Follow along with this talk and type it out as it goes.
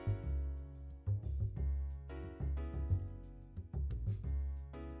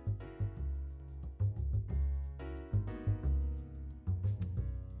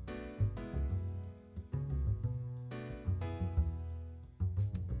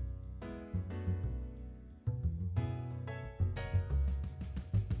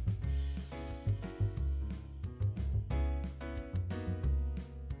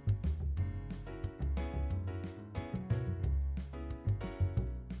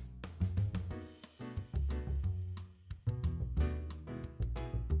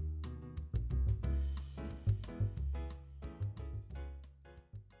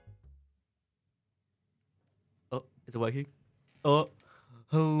Is it working? Oh,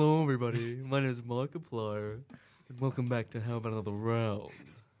 hello everybody. My name is Markiplier, and welcome back to How About Another Round.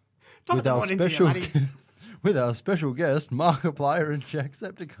 With our special guest, Markiplier and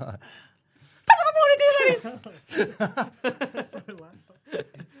Jacksepticeye. Top of the morning, dear ladies. It's so loud.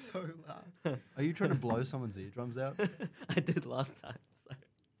 It's so loud. Are you trying to blow someone's eardrums out? I did last time, so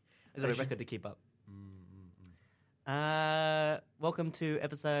I got a record to keep up. Welcome to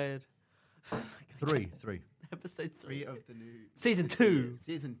episode 3. Episode 3 of the new Season 2.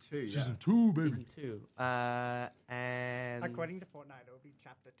 Season 2. Season 2, baby. Season 2. And According to Fortnite, it'll be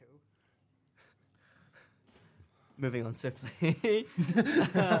chapter 2. moving on swiftly.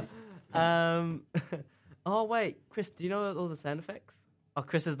 Oh wait, Chris, do you know all the sound effects? Oh,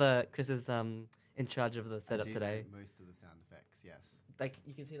 Chris is in charge of the setup today. Know most of the sound effects, yes. Like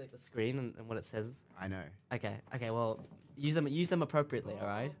you can see like the screen and what it says. I know. Okay. Well, use them appropriately. All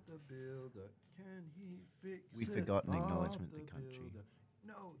right. We forgot an acknowledgement to country.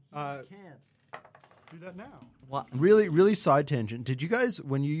 No, he can't. Do that now. What? Really side tangent. Did you guys,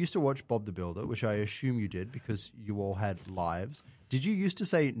 when you used to watch Bob the Builder, which I assume you did because you all had lives, did you used to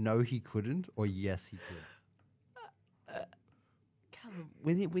say no he couldn't or yes he could? Callum,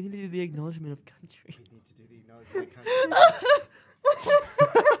 we need to do the acknowledgement of country. We need to do the acknowledgement of country.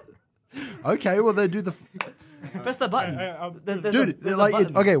 Okay, well they do the... Press the button. Dude, there's a like,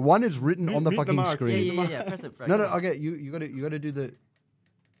 button. Okay, one is written on the Meet the fucking marks. screen. Yeah. Press it. Right, No, come on. okay, you gotta do the...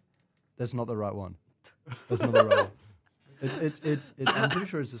 That's not the right one. That's not the right one. It's I'm pretty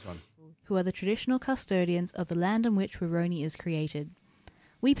sure it's this one. Who are the traditional custodians of the land on which Waroni is created.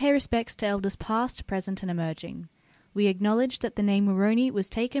 We pay respects to elders past, present, and emerging. We acknowledge that the name Waroni was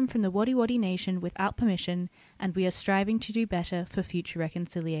taken from the Wadi Wadi nation without permission, and we are striving to do better for future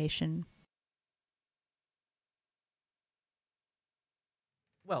reconciliation.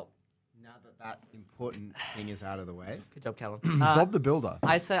 Well, Now that important thing is out of the way. good job, Callum. Bob the Builder.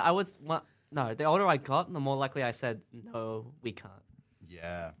 I said I would. No, the older I got, the more likely I said no. We can't.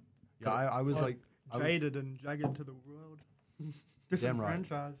 Yeah. I was like... Jaded and jagged to the world. Damn right.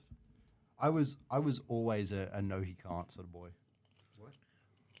 Disenfranchised. I was always a no he can't sort of boy.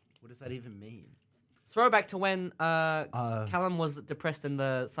 What does that even mean? Throwback to when Callum was depressed in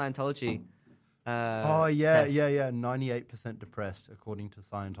the Scientology. Test. 98% depressed according to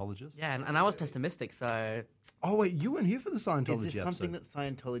Scientologists. Yeah, and I was pessimistic, so Oh wait, you weren't here for the Scientology Is this something episode.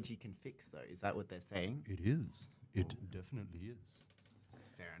 that Scientology can fix, though? Is that what they're saying? It is. It definitely is.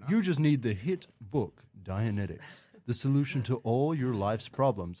 Fair enough. You just need the hit book, Dianetics, the solution to all your life's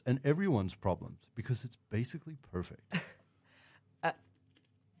problems and everyone's problems, because it's basically perfect.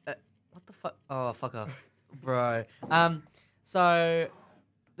 what the fuck? Oh, fuck off, bro. So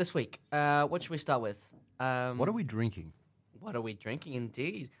this week, what should we start with? What are we drinking? What are we drinking?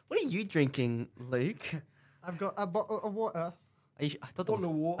 Indeed. What are you drinking, Luke? I've got a bottle of water. I thought that was. Bottle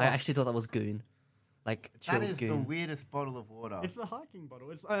of water. I actually thought that was goon, like That chilled is the goon. weirdest bottle of water. It's a hiking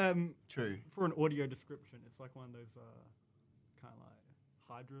bottle. It's True. for an audio description. It's like one of those kind of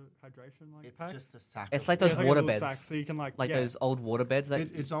like hydration like It's packs. just a sack. It's of like Yeah, those it's like a water little beds, sack, so you can like those old water beds. That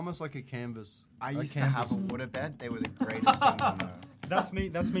It's almost like a canvas. I a used to have a waterbed. They were the greatest things on earth.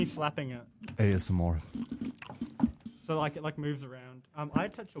 That's me slapping it. ASMR. So like it like moves around. I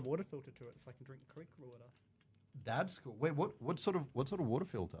attached a water filter to it so I can drink creek water. That's cool. Wait, what sort of water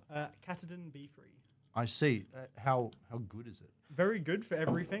filter? Catadin B free. I see. How good is it? Very good for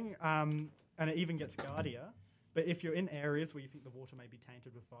everything. And it even gets Guardia. But if you're in areas where you think the water may be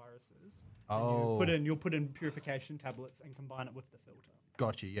tainted with viruses, then you'll put in purification tablets and combine it with the filter.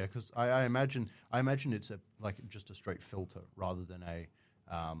 Gotcha. Yeah, because I imagine it's just a straight filter rather than a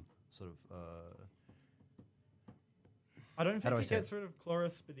sort of. I don't How do I think it say gets rid of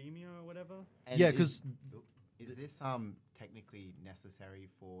chlorospidemia or whatever. And Yeah, is- 'cause Is this technically necessary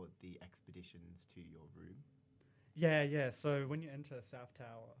for the expeditions to your room? Yeah. So when you enter South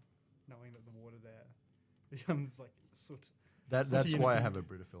Tower, knowing that the water there becomes like soot. That's sooty why I and- have a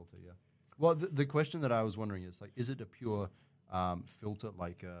Brita filter. Yeah. Well, the question that I was wondering is is it a pure filter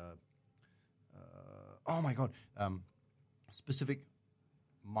like oh my god, specific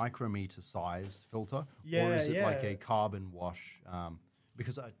micrometer size filter, or Yeah, is it like yeah. a carbon wash?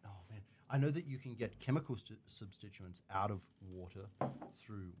 Because I know that you can get chemical substituents out of water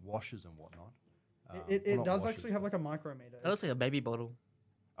through washes and whatnot. It Well, not does washes, actually have like a micrometer. that looks like a baby bottle.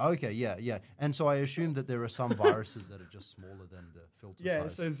 Okay, yeah. And so I assume that there are some viruses that are just smaller than the filter Yeah,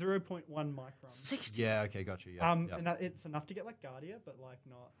 size. so 0.1 micron. 60. Yeah, okay, gotcha. Yeah. yeah. And it's enough to get like Guardia, but like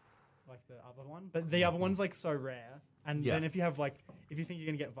not like the other one. But the other one's like so rare. And Yeah. then if you think you're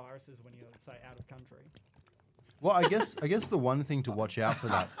gonna get viruses when you're say out of country. Well, I guess the one thing to watch out for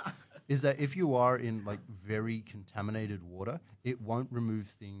that is that if you are in like very contaminated water, it won't remove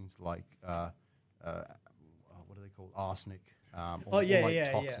things like what are they called, arsenic, or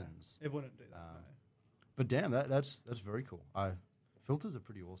like toxins. It wouldn't do that. No. But damn, that's very cool. Filters are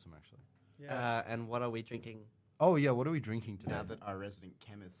pretty awesome, actually. Yeah. And what are we drinking? Oh yeah, what are we drinking today? Now that our resident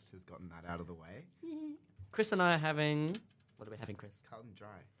chemist has gotten that out of the way, Chris and I are having. What are we having, Chris? Carlton Dry.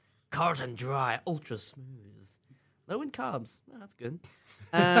 Carlton Dry, ultra smooth, low in carbs. Oh, that's good.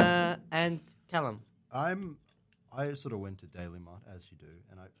 And Callum. I sort of went to Daily Mart, as you do,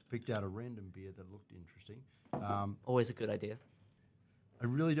 and I picked out a random beer that looked interesting. Always a good idea. I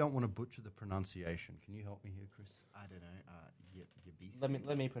really don't want to butcher the pronunciation. Can you help me here, Chris? I don't know. Yebisu.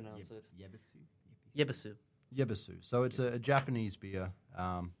 Let me pronounce it. Yebisu. Yebisu. Yebisu. So it's a Japanese beer.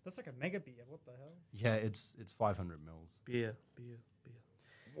 That's like a mega beer. What the hell? Yeah, it's 500 mils. Beer.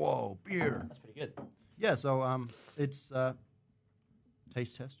 Whoa, beer. That's pretty good. Yeah, so it's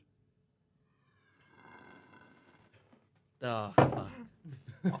taste test. Oh, fuck.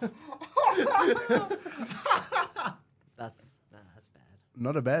 That's bad.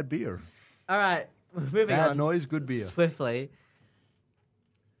 Not a bad beer. All right, moving Bad on. noise, good beer. Swiftly.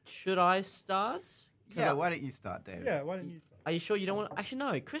 Should I start? Yeah, why don't you start, David? Yeah, why don't you start? Are you sure you don't want? Actually,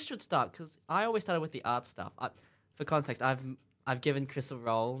 no. Chris should start because I always started with the art stuff. For context, I've given Chris a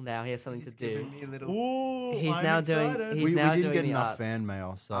role. Now he has something to do. Giving me a little Ooh, He's I'm now excited. doing. He's We now didn't doing get the enough arts. fan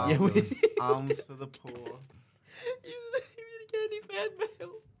mail, so Yeah, we- arms, arms for the poor. You didn't get any fan mail.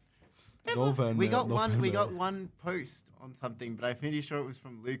 no fan We mail, got no one. fan We mail. got one post on something, but I'm pretty sure it was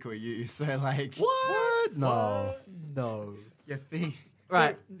from Luke or you. So like, What? No. No. your fee.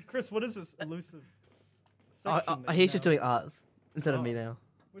 Right. So, Chris, what is this elusive Oh, section? that he's you just now- doing arts instead of me Oh. now.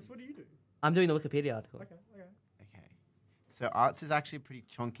 What do you do? I'm doing the Wikipedia article. Okay. Okay. So arts is actually a pretty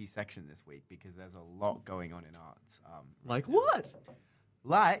chunky section this week because there's a lot going on in arts. Like what?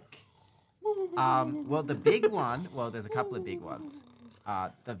 Like, well, the big one. Well, there's a couple of big ones.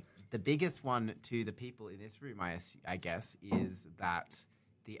 The biggest one to the people in this room, I guess, is that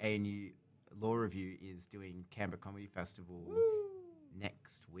the ANU Law Review is doing Canberra Comedy Festival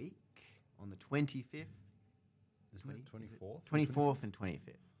next week on the 25th. Isn't it 24th? 24th and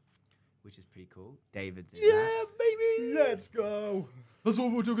 25th, which is pretty cool. David's in Yeah, that. baby. Let's go. That's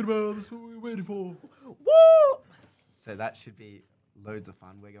what we're talking about. That's what we're waiting for. Woo! So that should be loads of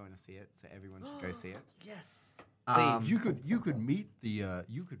fun. We're going to see it, so everyone should go see it. Yes. Um, You could meet the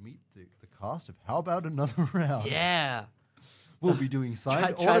cast of How About Another Round? Yeah. We'll be doing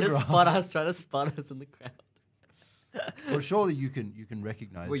signed Try to autographs. spot us in the crowd. Well, surely you can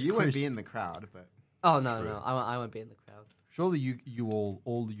recognize. Well, you won't Chris. be in the crowd, but Oh no, True. no, I won't be in the crowd. Surely you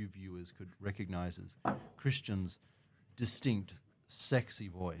all you viewers could recognize as Christian's distinct, sexy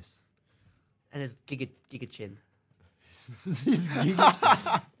voice. And his giga chin. his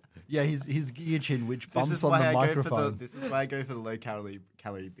giga chin, which this bumps is on why the I microphone. this is why I go for the low calorie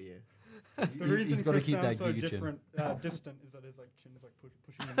beer. The reason He's got to Chris keep sounds that so giga chin. different, distant is that his like chin is like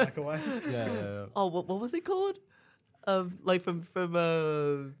pushing the mic away. Yeah. Oh, what was it called? Like from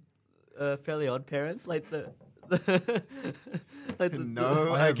Fairly Odd Parents, like the like the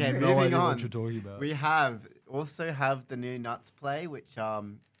No, I have okay, no moving idea on. what you're talking about. We also have the new Nuts play, which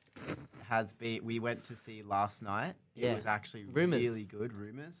has been we went to see last night. Yeah. It was actually Rumours. really good.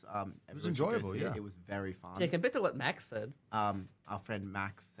 Rumours. It was everyone should go enjoyable, see yeah. It was very fun. yeah, compared to what Max said. Our friend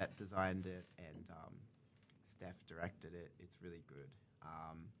Max set designed it, and Steph directed it. It's really good.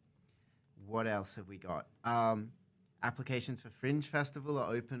 What else have we got? Applications for Fringe Festival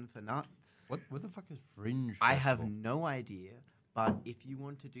are open for Nuts. What the fuck is Fringe? I have Festival? no idea, but if you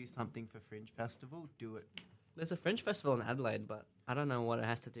want to do something for Fringe Festival, do it. There's a Fringe festival in Adelaide, but I don't know what it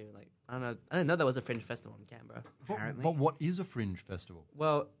has to do. Like I don't know. I didn't know there was a Fringe festival in Canberra. Apparently. But what is a Fringe Festival?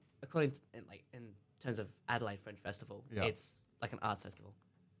 Well, according to in terms of Adelaide Fringe Festival, Yeah. it's like an arts festival.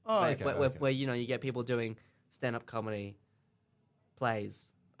 Oh, Where you get people doing stand-up comedy,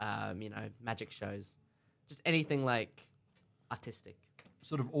 plays, magic shows, just anything like artistic.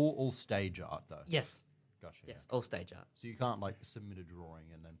 Sort of all stage art, though. Yes, Gotcha. yes, all stage art. So you can't like submit a drawing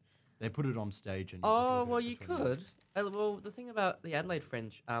and then they put it on stage and. You Oh just look well, at it you for 20 could. minutes. Well, the thing about the Adelaide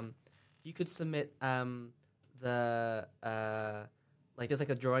Fringe, you could submit there's like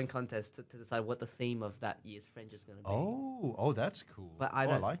a drawing contest to decide what the theme of that year's Fringe is going to be. Oh, that's cool. But I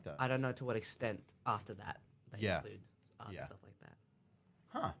like that. I don't know to what extent after that they Yeah. include art Yeah. stuff like that.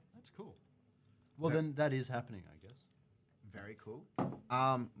 Huh, that's cool. Well, then that is happening, I guess. Very cool.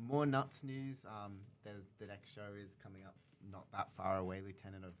 More Nuts news. There's the next show is coming up not that far away.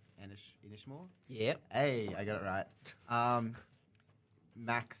 Lieutenant of Inishmore. Yep. Hey, I got it right.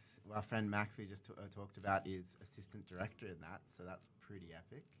 Max, our friend Max, we just talked about, is assistant director in that, so that's pretty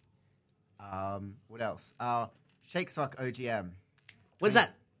epic. What else? Shake Sock OGM. When's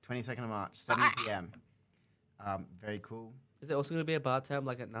that? 22nd of March, 7 p.m. Very cool. Is there also going to be a bar tab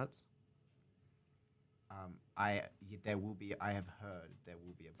like at Nuts? There will be. I have heard there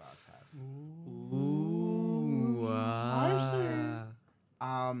will be a bar tab. Ooh.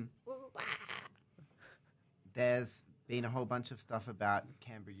 There's been a whole bunch of stuff about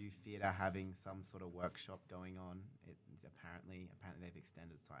Canberra Youth Theatre having some sort of workshop going on. Apparently they've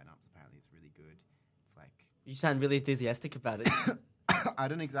extended sign-ups. Apparently it's really good. It's like You sound really enthusiastic about it. I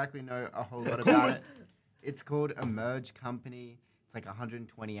don't exactly know a whole lot about it. It's called Emerge Company. It's like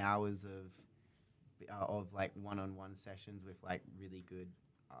 120 hours of like one-on-one sessions with like really good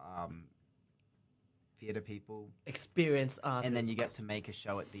theatre people. Experienced artists. And then you get to make a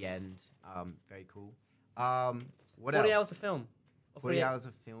show at the end. Very cool. What 40 else? hours of film. 40 hours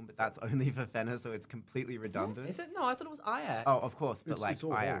of film, but that's only for Fenner, so it's completely redundant. Is it? No, I thought it was IAC. Oh, of course, but It's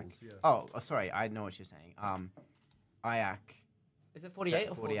all IAC. halls, yeah. Oh, sorry, I know what you're saying. IAC. Is it 48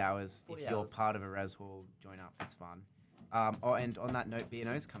 or 40 hours. 40 if you're hours. part of a res hall, join up. It's fun. And on that note,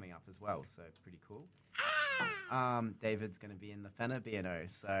 B&O's coming up as well, so pretty cool. David's going to be in the Fenner B&O,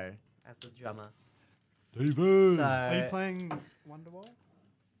 so... As the drummer. David! So, Are you playing Wonderwall?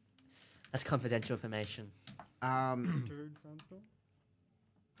 that's confidential information. Dude, Sandstorm?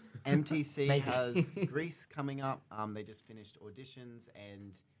 MTC Maybe. has Greece coming up. They just finished auditions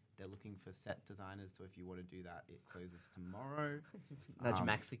and they're looking for set designers. So if you want to do that, it closes tomorrow. Nudge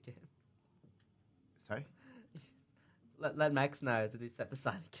Max again. Sorry? Let Max know to do set the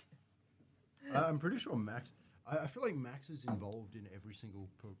side again. I'm pretty sure Max... I feel like Max is involved in every single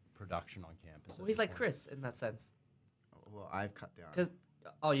production on campus. Well, he's like Chris in that sense. Well, I've cut down.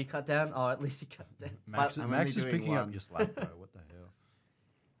 You cut down? Oh, at least you cut down. Max, I'm Max only is doing picking up one. your slack, bro. What the hell?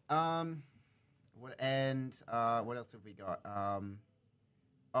 What else have we got?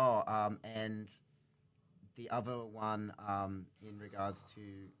 And the other one in regards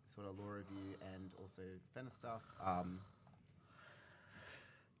to sort of law review and also Fenner stuff.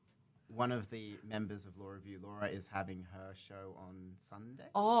 One of the members of Law Review, Laura, is having her show on Sunday.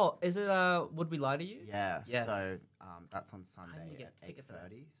 Oh, is it Would We Lie to You? Yeah, Yes. so that's on I need Sunday to get at a ticket for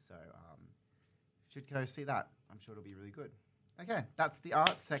that. 8:30. So should go see that. I'm sure it'll be really good. Okay, that's the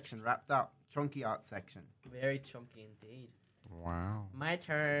art section wrapped up. Chonky art section. Very chunky indeed. Wow. My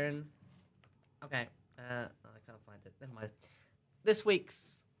turn. Okay. I can't find it. Never mind. This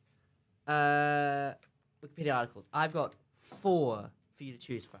week's Wikipedia articles. I've got 4 for you to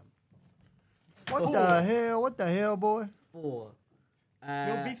choose from. What the hell? What the hell, boy? 4.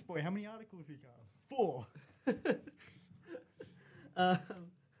 You're Beast Boy. How many articles you got? 4.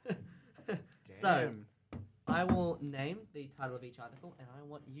 So, Damn. I will name the title of each article, and I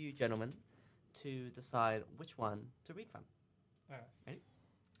want you, gentlemen, to decide which one to read from. Alright. Ready?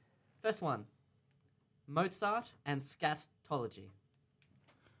 First one. Mozart and Scatology.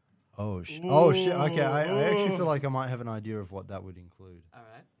 Oh, shit. Okay, I actually feel like I might have an idea of what that would include. All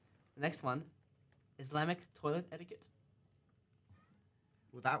right. The next one. Islamic toilet etiquette.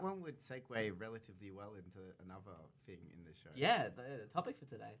 Well, that one would segue relatively well into another thing in the show. Yeah, the topic for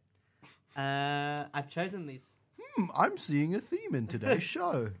today. I've chosen these. I'm seeing a theme in today's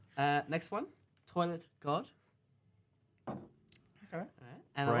show. Next one. Toilet God. Okay. All right.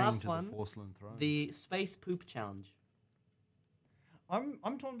 And the Praying last to one. the porcelain throne. The Space Poop Challenge.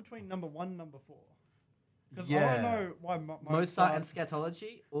 I'm torn between number 1 and number 4. Because I Yeah. want to know why Mozart and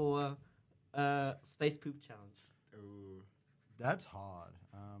Scatology or Space Poop Challenge. Ooh. That's hard.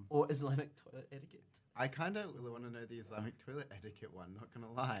 Or Islamic toilet etiquette. I kind of want to know the Islamic toilet etiquette one, not going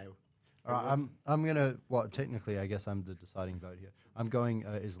to lie. All right, I'm gonna. Well, technically, I guess I'm the deciding vote here. I'm going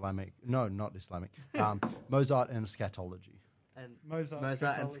Islamic. No, not Islamic. Mozart and Scatology. And Mozart and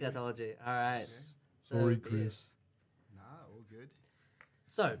Scatology. Scatology. All right. So Sorry, be it. Chris. Nah, all good.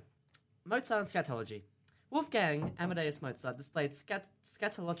 So, Mozart and Scatology. Wolfgang Amadeus Mozart displayed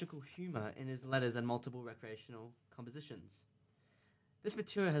scatological humor in his letters and multiple recreational compositions. This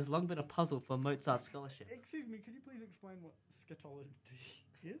material has long been a puzzle for Mozart's scholarship. Excuse me, could you please explain what scatology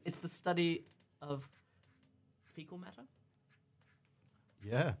is? It's the study of fecal matter,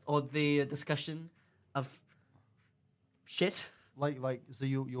 Yeah, or the discussion of shit. so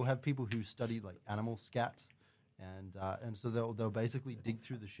you'll have people who study like animal scats, and so they'll basically dig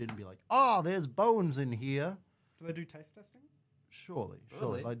through the shit and be like, there's bones in here. Do they do taste testing? Surely.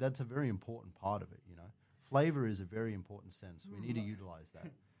 Really? Like that's a very important part of it. You know, flavor is a very important sense. We need to utilize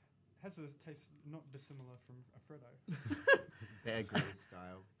that. Has a taste not dissimilar from a Freddo. Bear Grylls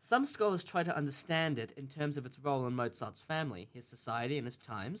style. Some scholars try to understand it in terms of its role in Mozart's family, his society, and his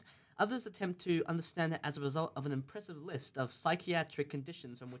times. Others attempt to understand it as a result of an impressive list of psychiatric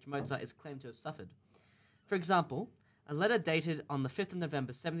conditions from which Mozart is claimed to have suffered. For example, a letter dated on the 5th of November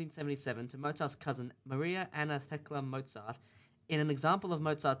 1777 to Mozart's cousin Maria Anna Thekla Mozart in an example of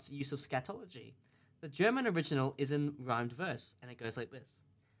Mozart's use of scatology. The German original is in rhymed verse, and it goes like this.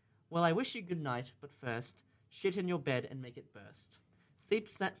 Well, I wish you good night, but first, shit in your bed and make it burst.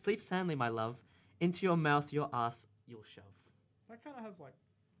 Sleep soundly, my love. Into your mouth, your ass, you'll shove. That kind of has like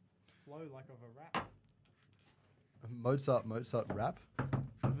flow like of a rap. Mozart rap?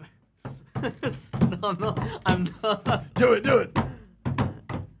 No, I'm not. Do it!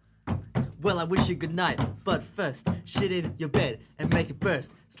 Well, I wish you good night, but first, shit in your bed and make it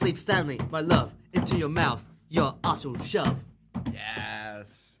burst. Sleep soundly, my love. Into your mouth, your ass will shove.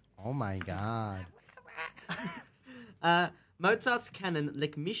 Yes. Oh my god. Mozart's canon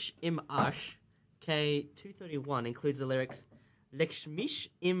Leg mich im Arsch, K231, includes the lyrics Leg mich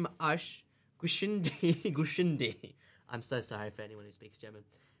im Arsch, Gushindi. I'm so sorry for anyone who speaks German.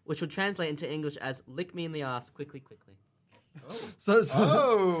 Which would translate into English as lick me in the ass quickly. Oh. So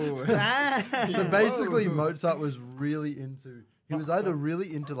So basically Mozart was really into... He was either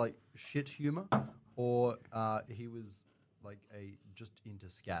really into, like, shit humor or he was, like, just into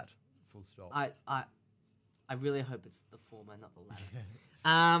scat, full stop. I really hope it's the former, not the latter.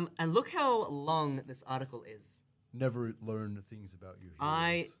 And look how long this article is. Never learned things about you.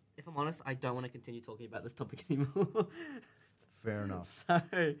 Heroes. If I'm honest, I don't want to continue talking about this topic anymore. Fair enough. So,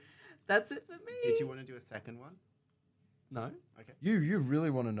 that's it for me. Did you want to do a second one? No. Okay. You really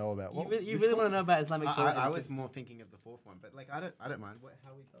want to know about what? You really want to know about Islamic tourism? I was more thinking of the fourth one, but like I don't mind.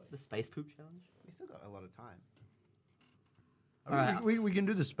 How are we going? The space poop challenge? We still got a lot of time. I mean, we can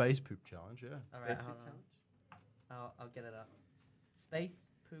do the space poop challenge, yeah. All right, hold on. I'll get it up.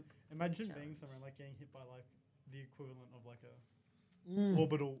 Space poop. Imagine challenge. being somewhere like getting hit by like the equivalent of like a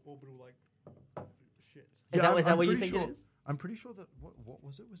orbital like shit. Is Yeah, that I'm what you pretty think sure, it is? I'm pretty sure that what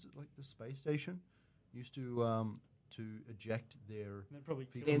was it? Was it like the space station used to eject their And then probably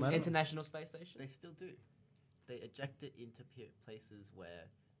Fecal kills matter? International Space Station? They still do. They eject it into places where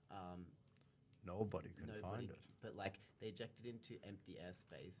nobody can find it. But like they eject it into empty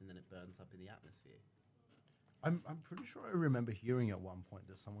airspace and then it burns up in the atmosphere. I'm pretty sure I remember hearing at one point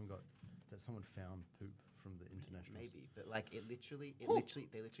that someone found poop from the international. Maybe, but like they literally have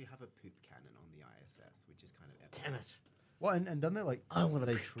a poop cannon on the ISS, which is kind of epic. Damn it. Well, and don't they like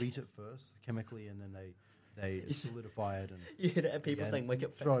they treat it first chemically and then they solidify it and You hit it at people saying wake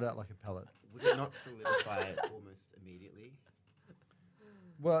up. throw it out like a pellet. Would it not solidify it almost immediately?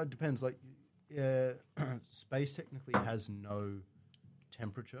 Well, it depends. Like, space technically has no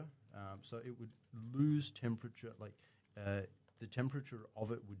temperature, so it would lose temperature. Like, the temperature of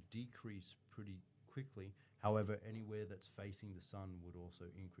it would decrease pretty quickly. However, anywhere that's facing the sun would also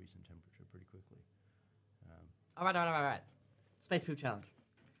increase in temperature pretty quickly. All right. Space Poop Challenge.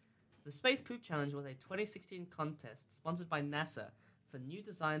 The Space Poop Challenge was a 2016 contest sponsored by NASA for new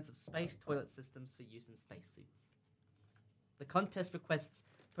designs of space toilet systems for use in spacesuits. The contest requests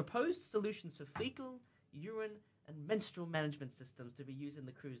proposed solutions for fecal, urine, and menstrual management systems to be used in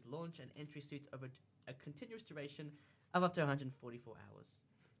the crew's launch and entry suits over a continuous duration of up to 144 hours.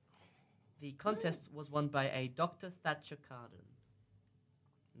 The contest was won by a Dr. Thatcher Carden.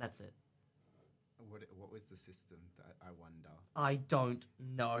 That's it. What was the system? I wonder. I don't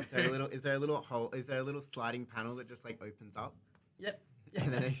know. Is there a little hole? Is there a little sliding panel that just like opens up? Yep.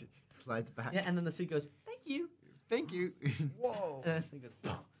 And then it slides back. Yeah, and then the suit goes, "Thank you." Thank you. Whoa! And then it goes,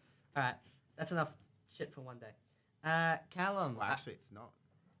 "All right, that's enough shit for one day." Callum. Well, actually, it's not.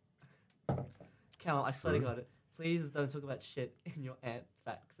 Callum, I swear to True. God, please don't talk about shit in your ant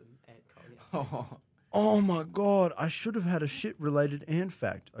facts and ant colony. Oh my god, I should have had a shit-related ant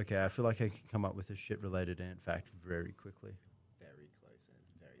fact. Okay, I feel like I can come up with a shit-related ant fact very quickly. Very close and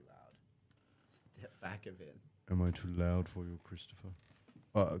very loud. Step back a bit. Am I too loud for you, Christopher?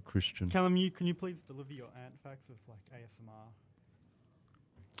 Christian. Callum, can you please deliver your ant facts with like ASMR?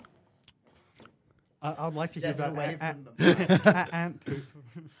 I'd like to hear Just about away from ant poop.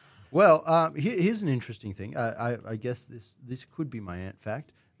 Well, here's an interesting thing. I guess this could be my ant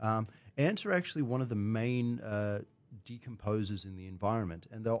fact. Ants are actually one of the main decomposers in the environment,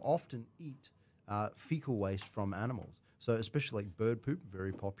 and they'll often eat fecal waste from animals. So especially like bird poop,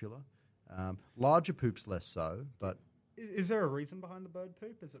 very popular. Larger poops less so, but... Is there a reason behind the bird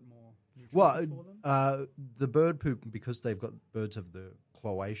poop? Is it more nutritious for them? The bird poop, because they've got birds of the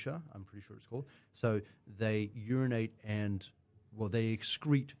cloaca, I'm pretty sure it's called, so they urinate and, they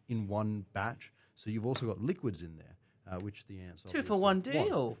excrete in one batch. So you've also got liquids in there, which the ants 2 for 1 obviously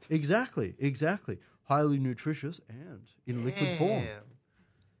deal. want. Exactly. Highly nutritious and in liquid form.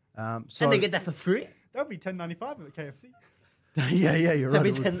 So And they get that for free? That would be $10.95 at KFC. yeah, you're right.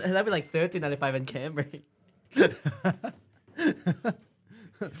 That'd be, that'd be like $13.95 in Canberra.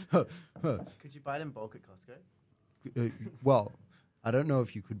 Could you buy it in bulk at Costco? Well, I don't know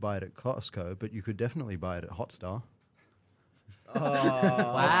if you could buy it at Costco, but you could definitely buy it at Hotstar. Oh,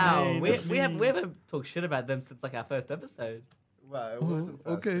 Wow. mean, We that's haven't talked shit about them since like our first episode. well, it wasn't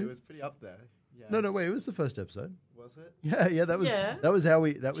first. okay. It was pretty up there. Yeah. No, wait, it was the first episode. Was it? Yeah, that was Yeah. that was how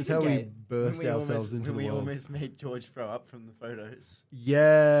we Chickengate. birthed ourselves into when the we world. almost made George throw up from the photos.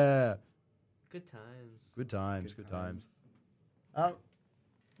 Yeah, Good times. good times.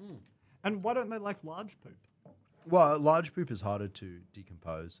 And why don't they like large poop? Well, large poop is harder to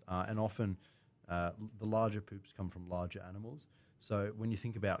decompose, and often the larger poops come from larger animals. So when you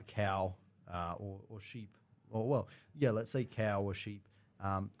think about cow or sheep, let's say cow or sheep,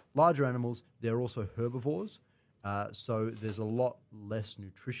 larger animals, they're also herbivores. So there's a lot less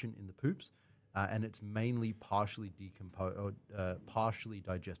nutrition in the poops, and it's mainly partially partially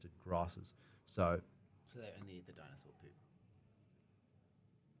digested grasses. So they only eat the dinosaur poop.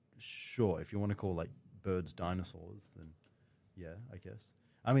 sure, if you want to call like birds dinosaurs, then yeah, I guess.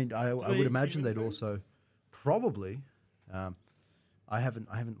 I mean, I they would eat imagine human they'd food? also probably. I haven't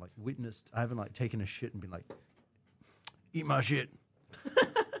like witnessed. I haven't like taken a shit and been like, eat my shit.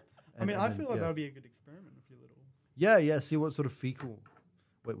 I mean, I then, feel like yeah. that would be a good experiment if you're little. Yeah. See what sort of fecal.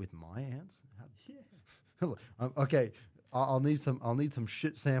 Wait, with my ants? Yeah. Okay, I'll need some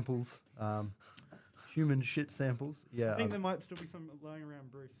shit samples. Human shit samples. Yeah. I think there might still be some lying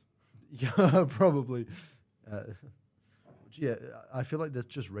around Bruce. Yeah, probably. Yeah, I feel like that's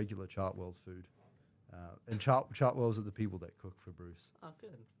just regular Chartwell's food. And Chartwells are the people that cook for Bruce. Oh,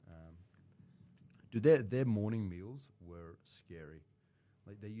 good. Dude, their morning meals were scary.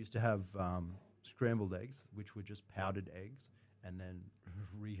 Like they used to have scrambled eggs, which were just powdered eggs, and then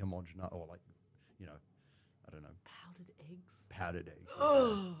rehomogenized, or like, you know, I don't know, Powdered eggs? powdered eggs.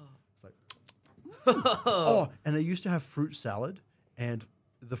 It's like, and they used to have fruit salad, and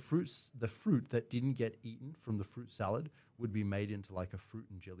the fruit that didn't get eaten from the fruit salad would be made into like a fruit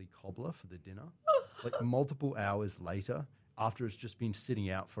and jelly cobbler for the dinner, like multiple hours later, after it's just been sitting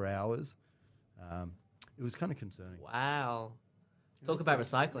out for hours. It was kind of concerning. Wow. Talk about At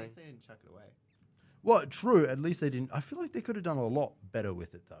recycling. least they didn't chuck it away. Well, true. At least they didn't. I feel like they could have done a lot better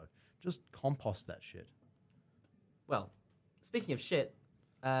with it, though. Just compost that shit. Well, speaking of shit,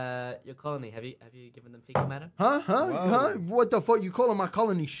 your colony, have you given them fecal matter? Huh? What the fuck? You calling my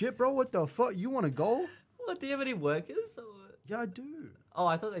colony shit, bro? What the fuck? You want to go? What, do you have any workers? Or... Yeah, I do. Oh,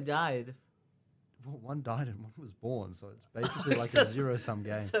 I thought they died. Well, one died and one was born, so it's basically like a That's- zero-sum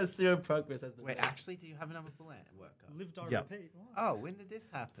game. So zero progress has been Wait, made. actually, do you have another worker? Live, die, Yeah. repeat. What? Oh, when did this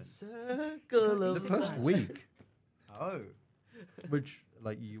happen? Circle of The first life. week, Oh. which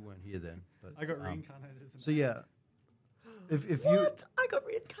like you weren't here then, but I got reincarnated as an So yeah, if you What? I got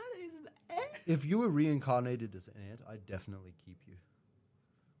reincarnated as an ant? if you were reincarnated as an ant, I'd definitely keep you.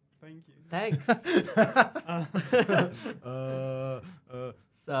 Thank you. Thanks.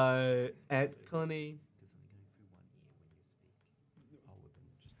 So, ant colony.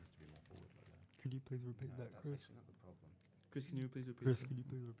 Could you please repeat that, Chris? Chris, can you please repeat? Chris, could you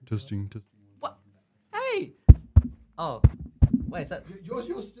please repeat Testing. What? Hey! Oh. Wait, is that...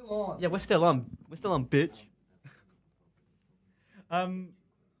 You're still on. Yeah, we're still on. We're still on, bitch.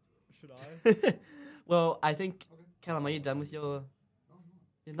 Should I? Well, I think... Callum, are you done with your...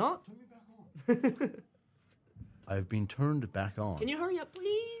 You're not? Turn me back on. I've been turned back on. Can you hurry up,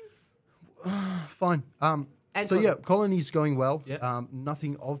 please? Fine. And So yeah, colony's going well. Yep.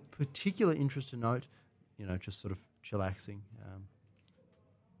 Nothing of particular interest to note. You know, just sort of chillaxing,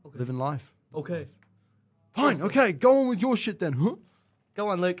 Okay. living life. Okay. Fine. Okay, go on with your shit then, huh? Go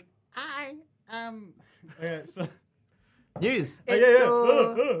on, Luke. Okay, so News.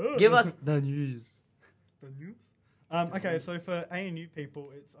 yeah. Give us the news. The news. Okay, so for ANU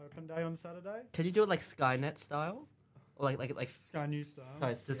people, it's open day on Saturday. Can you do it like Skynet style? Or like Sky News style.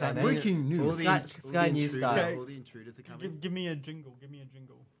 Sorry, Does that Skynet. mean Breaking that news. all the Sky- int- all Sky the News intruders- style. All the intruders are coming. Give me a jingle. Give me a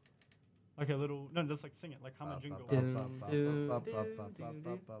jingle. Like a little. No, just like sing it. Like hum a jingle.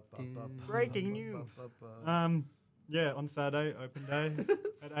 Breaking news. Yeah, on Saturday, open day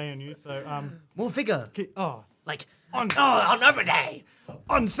at ANU. So More figure. oh, Like on open day.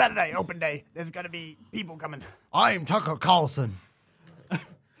 On Saturday, open day, there's going to be people coming. I'm Tucker Carlson.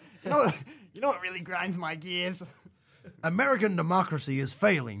 You know what really grinds my gears? American democracy is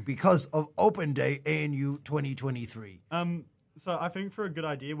failing because of Open Day ANU 2023. so I think for a good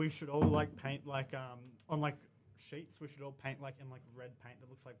idea, we should all like paint like on like sheets. We should all paint like in like red paint that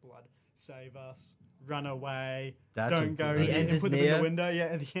looks like blood. Save us. Run away. That's a Don't go. good The end And is put them in the near. window. Yeah,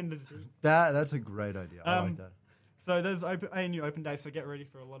 at the end of the. That's a great idea. I like Um, that. So there's ANU Open Day, so get ready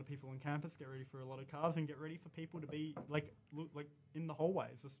for a lot of people on campus, get ready for a lot of cars, and get ready for people to be like in the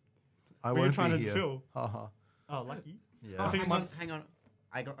hallways. Just I where you're won't trying be to here. chill. Haha. Oh, lucky. Yeah. I think Hang on.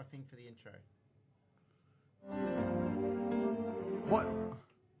 I got a thing for the intro. What?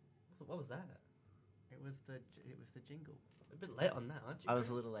 What was that? It was the jingle. A bit late on that, aren't you? I was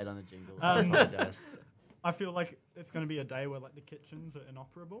a little late on the jingle. Um, I apologize. I feel like it's going to be a day where like the kitchens are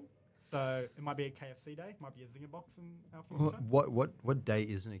inoperable. So it might be a KFC day, might be a Zinger box in our future. What day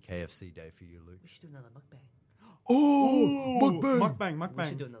isn't a KFC day for you, Luke? We should do another mukbang. Oh, Mukbang, We mukbang.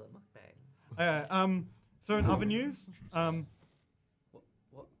 should do another mukbang. So in other news,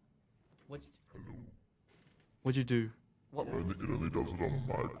 What'd you do? What? It only does it on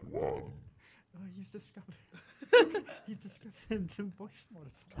mic 1. he's discovered the voice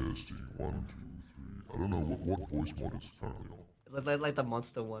modifier. Testing 1, 2, 3. I don't know what voice mod is currently on. Like the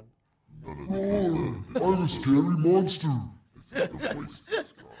monster one. No, this is I'm a scary monster. This is the voice.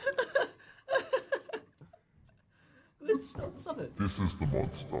 Stop it. This is the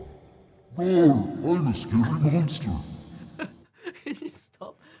monster. Roar! I'm a scary monster. Can you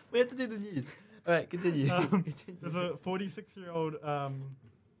stop? We have to do the news. All right, continue. Continue. There's a 46-year-old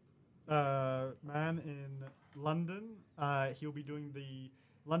man in London. He'll be doing the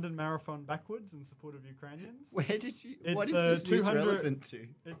London Marathon backwards in support of Ukrainians. Where did you? It's, What is this news 200 relevant to?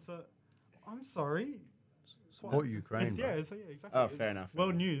 It's a. I'm sorry. Support Ukraine. It's, bro. yeah, exactly. Oh, It's fair enough.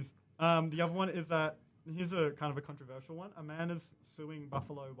 World news. The other one is that here's a kind of a controversial one. A man is suing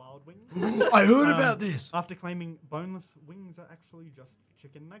Buffalo Wild Wings I heard about this. after claiming boneless wings are actually just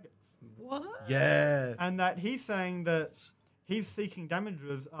chicken nuggets, What? Yeah. and that he's saying that he's seeking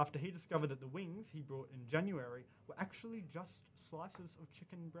damages after he discovered that the wings he brought in January were actually just slices of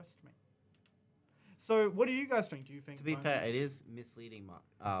chicken breast meat. So, what do you guys think? Do you think? To be bone- fair, it is misleading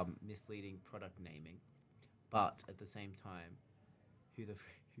product naming, but at the same time, who cares?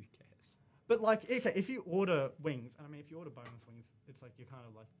 But like, okay, if you order wings, and I mean, if you order boneless wings, it's like you're kind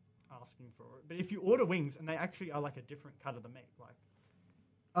of like asking for it. But if you order wings and they actually are like a different cut of the meat, like,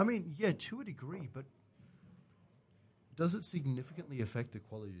 I mean, yeah, to a degree, but does it significantly affect the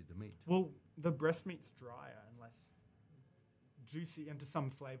quality of the meat? well, the breast meat's drier and less juicy and to some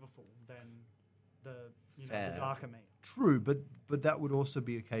flavorful than the Fair. the darker meat. True, but that would also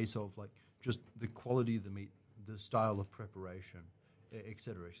be a case of like just the quality of the meat, the style of preparation, et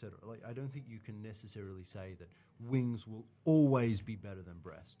cetera, et cetera. Like, I don't think you can necessarily say that wings will always be better than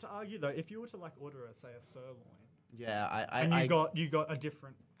breast. To argue though, if you were to like order say a sirloin, Yeah, and you got a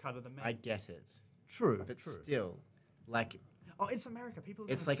different cut of the meat. I get it, True, but true. still, like Oh, it's America. People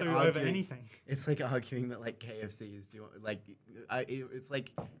are It's going to like sue over arguing- anything. it's like arguing that like KFC is doing like it's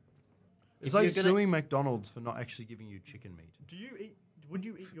like It's if like you're gonna- suing McDonald's for not actually giving you chicken meat. Would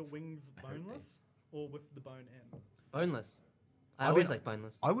you eat your wings I hope they- boneless or with the bone in? Boneless. I I always mean- like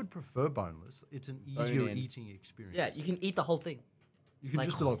boneless. I would prefer boneless. It's an Bone easier in. eating experience. Yeah, you can eat the whole thing. You can like-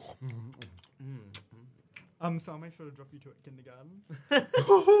 just be like, So I'll make sure to drop you to at kindergarten.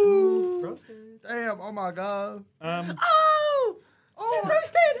 Roasted. damn, oh my god. Oh,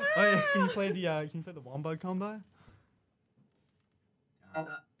 roasted! Oh yeah, can you play the wombo combo?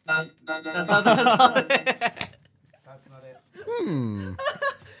 That's not That's not it.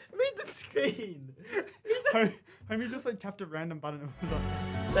 Read the screen. Homie just like tapped a random button and was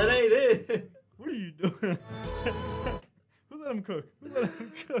like, That ain't it. "What are you doing? Who let him cook? Who let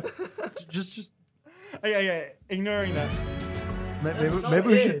him cook?" just Yeah. Ignoring that.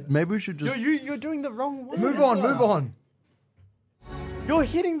 maybe we should just You're doing the wrong one. move on. You're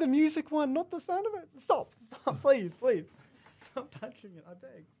hitting the music one, not the sound of it. Stop, please. Stop touching it, I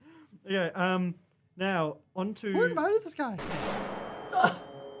beg. Yeah, now, on to... Who invited this guy?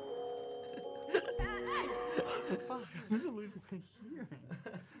 Fuck, I'm going to lose my hearing.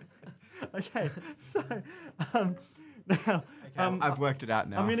 Okay, so, now... I've worked it out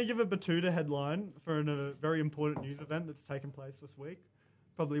now. I'm going to give a Batuta headline for a very important news event that's taken place this week.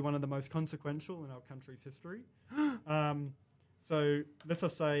 Probably one of the most consequential in our country's history. So let's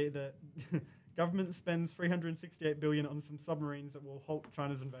just say that government spends $368 billion on some submarines that will halt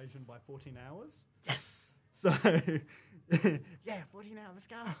China's invasion by 14 hours. Yes. So, yeah, 14 hours, let's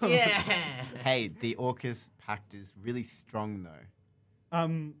go. Yeah. Hey, the AUKUS pact is really strong though.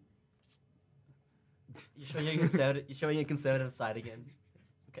 You're showing your conservative side again.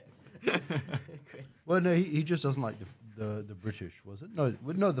 Okay. Chris. Well, no, he just doesn't like the British, was it? No,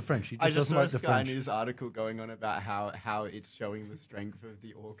 the French. He I just just doesn't saw a like the Sky French. News article going on about how it's showing the strength of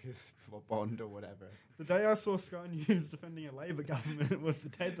the AUKUS bond or whatever. The day I saw Sky News defending a Labour government was the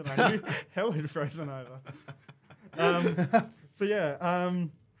day that I knew hell had frozen over.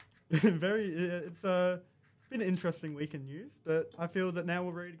 It's been an interesting week in news, but I feel that now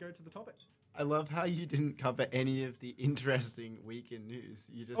we're ready to go to the topic. I love how you didn't cover any of the interesting week in news.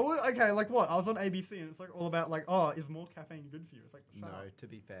 You just Oh, okay, like what? I was on ABC and it's like all about like, oh, is more caffeine good for you? It's like, shut no. up. To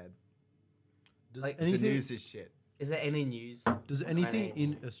be fair, Does Like, the anything news is shit. Is there any news? does anything Any-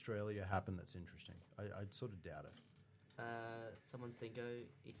 in Australia happen that's interesting? I'd sort of doubt it. Someone's dingo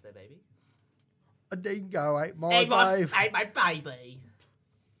eats their baby. A dingo ate my babe. Ate my baby.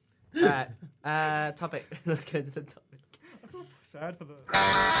 Alright, topic. Let's go to the topic. I feel sad for the.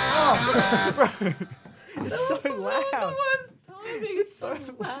 Oh, It's so loud. The worst timing. It's so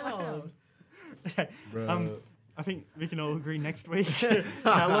loud. Okay, Bro. I think we can all agree next week. Callum,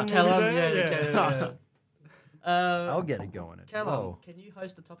 will be Callum, there. yeah. I'll get it going. Callum, Whoa. can you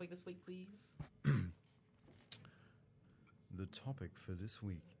host the topic this week, please? The topic for this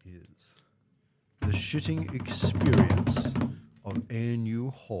week is the shitting experience of ANU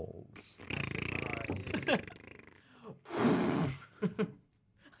halls.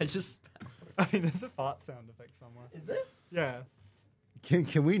 I just. I mean, there's a fart sound effect somewhere. Is there? Yeah.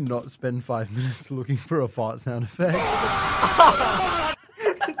 Can we not spend 5 minutes looking for a fart sound effect?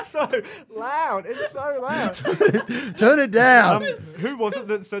 It's so loud. It's so loud. Turn it down. Who was it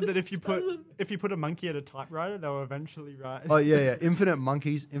that said that if you put a monkey at a typewriter, they'll eventually write? Oh yeah. Infinite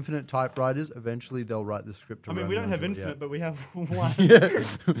monkeys, infinite typewriters. Eventually, they'll write the script. I mean, around we don't have Angela, infinite, but we have one. Yeah.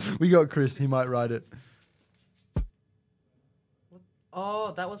 We got Chris. He might write it.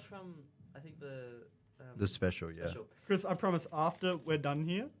 Oh, that was from, I think, The special, yeah. special. Chris, I promise, after we're done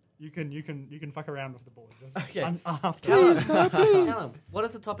here, you can fuck around with the board. Just Okay. After. Callum, what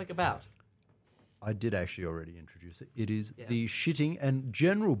is the topic about? I did actually already introduce it. It is Yeah. the shitting and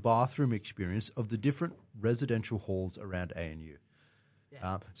general bathroom experience of the different residential halls around ANU.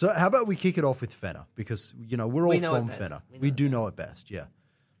 Yeah. So how about we kick it off with Fenner? Because, we're all We know it from best. Fenner. We We know do it know it best, yeah.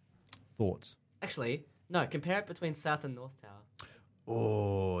 Thoughts? Actually, no, compare it between South and North Tower.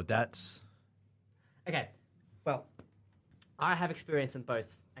 Oh, that's... Okay, well, I have experience in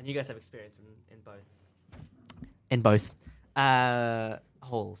both, and you guys have experience in both. In both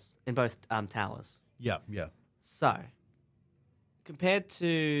halls, in both towers. Yeah. So, compared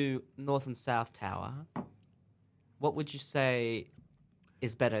to North and South Tower, what would you say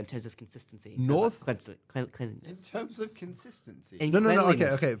is better in terms of consistency? In North? terms of In cleanliness. terms of consistency, In No,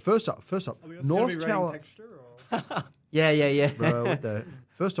 cleanliness. okay. First up. Are we also gonna be North rating Tower... texture or? Yeah. Bro, what the...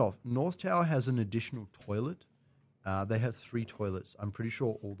 First off, North Tower has an additional toilet. They have 3 toilets. I'm pretty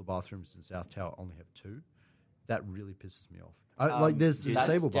sure all the bathrooms in South Tower only have 2. That really pisses me off. There's the that's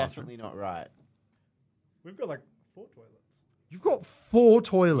disabled definitely bathroom. not right. We've got like 4 toilets. You've got 4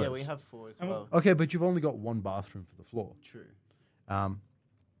 toilets. Yeah, we have 4 as And well. Okay, but you've only got 1 bathroom for the floor. True.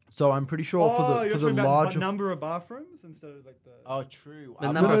 So I'm pretty sure for you're the talking about larger number of bathrooms instead of like the. Oh, true.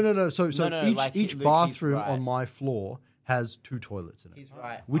 The no. So No, each like, each Luke, he's bathroom right. on my floor has 2 toilets in it. He's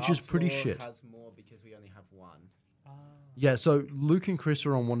right. Which Our is pretty floor shit. Has more because we only have 1. Yeah, so Luke and Chris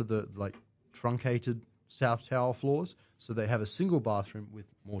are on one of the like truncated South Tower floors, so they have a single bathroom with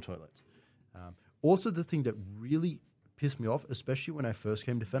more toilets. Also, the thing that really pissed me off, especially when I first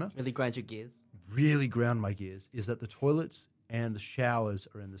came to Fenner, Really grind your gears. really ground my gears, is that the toilets and the showers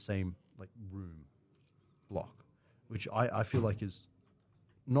are in the same like room block, which I feel like is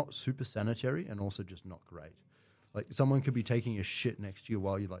not super sanitary and also just not great. Like someone could be taking a shit next to you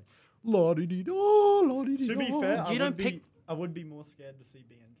while you're like, la di di da, la di di da. To be fair, You don't pick- I would be more scared to see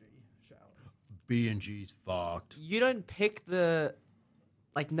B&G showers. B&G's fucked. You don't pick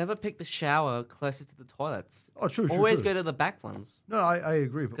never pick the shower closest to the toilets. Oh, true. Always go to the back ones. No, I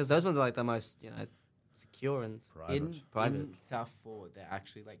agree. Because those ones are like the most, secure and private. In South 4, they're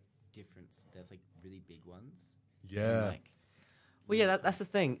actually like different. There's like really big ones. Yeah. And, like, Well, yeah, that's the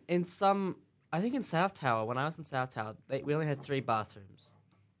thing. I think in South Tower, when I was in South Tower, we only had 3 bathrooms.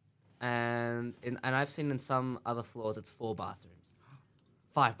 And I've seen in some other floors, it's 4 bathrooms.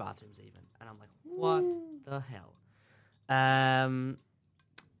 5 bathrooms even. And I'm like, what the hell?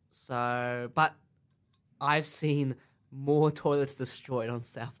 But I've seen more toilets destroyed on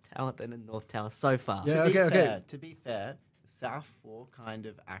South Tower than in North Tower so far. Yeah. To be fair, South 4 kind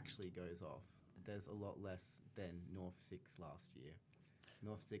of actually goes off. There's a lot less than North 6 last year.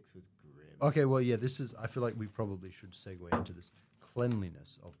 North 6 was grim. Okay, well, yeah, I feel like we probably should segue into this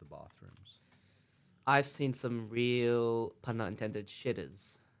cleanliness of the bathrooms. I've seen some real, pun not intended,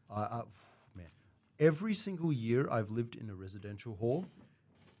 shitters. Man, every single year I've lived in a residential hall,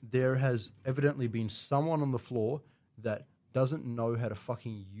 there has evidently been someone on the floor that doesn't know how to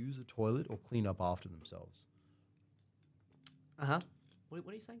fucking use a toilet or clean up after themselves. What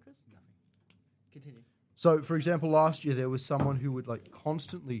are you saying, Chris? Nothing. Continue. So, for example, last year there was someone who would like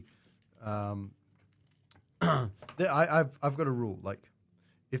constantly. I've got a rule. Like,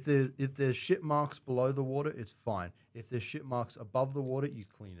 if there's shit marks below the water, it's fine. If there's shit marks above the water, you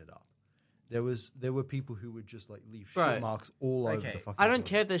clean it up. There were people who would just like leave Bro. shit marks all over the fucking. I don't toilet.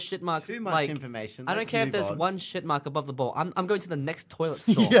 care if there's shit marks. Too much like, information. I don't Let's care if move there's on. one shit mark above the bowl. I'm going to the next toilet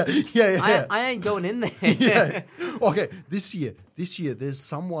store. Yeah. I ain't going in there. Yeah. Okay, this year, there's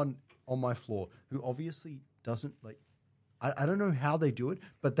someone on my floor who obviously doesn't like. I don't know how they do it,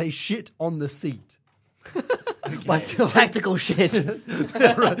 but they shit on the seat. like Tactical shit.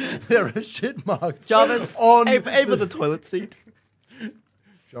 there are shit marks. Jarvis, on aim for the toilet seat.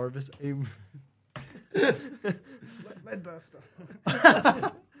 Jarvis, aim. Leadbuster.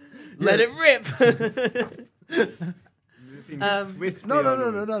 Let it rip. Moving swiftly no.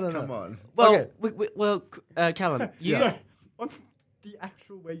 onwards. Come on. Well, Okay. Callum, you. So, what's the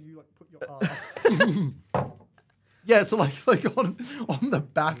actual way you like put your ass? Yeah, so like on the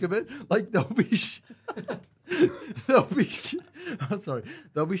back of it, like there'll be there'll be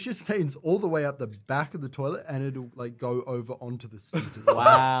shit stains all the way up the back of the toilet, and it'll like go over onto the seat.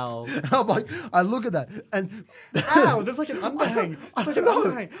 Wow. And I'm like, I look at that, and Ow, there's like an underhang. It's like an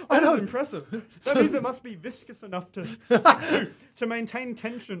underhang. That is impressive. That means it must be viscous enough to maintain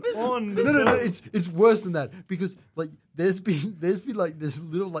tension on the no, surface. it's worse than that because like there's been like this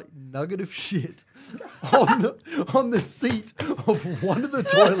little like nugget of shit on the seat of one of the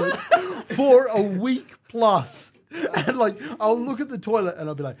toilets for a week plus, and like I'll look at the toilet and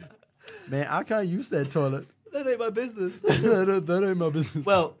I'll be like, man, I can't use that toilet. That ain't my business. that ain't my business.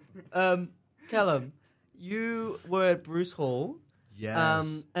 Well, Callum, you were at Bruce Hall.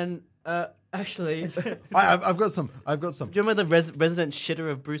 Yes. And actually, do I've got some. you remember the resident shitter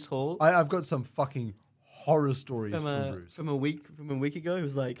of Bruce Hall? I've got some fucking horror stories from Bruce. From a week ago. It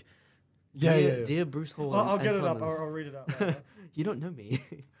was like, Yeah. Dear Bruce Hall. I'll and get it up. Connors, I'll read it out. Later. You don't know me,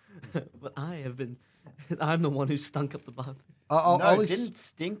 but I'm the one who stunk up the bathroom. It didn't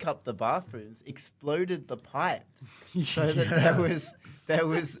stink up the bathrooms. Exploded the pipes, so that there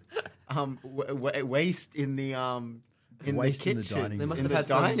was waste in the Waste in the kitchen, dining They must in have the had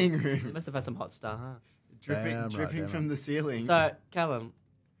some. dining They room, must have had some hot star, huh? dripping from the ceiling. So, Callum,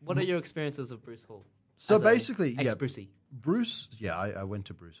 what are your experiences of Bruce Hall? So As a basically, yeah, ex-Brucey. Bruce. Yeah, I went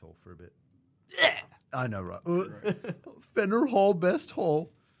to Bruce Hall for a bit. Yeah, I know, right? Fenner Hall, best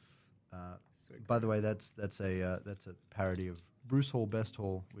hall. By the way, that's a parody of Bruce Hall, best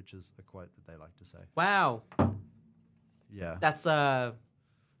hall, which is a quote that they like to say. Wow, Yeah, that's a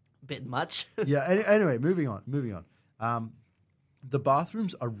bit much. yeah. Anyway, moving on. The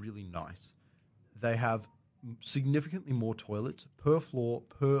bathrooms are really nice. They have significantly more toilets per floor,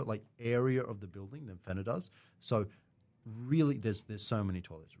 per like area of the building than Fenner does. So really, there's so many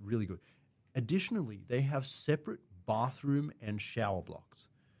toilets. Really good. Additionally, they have separate bathroom and shower blocks.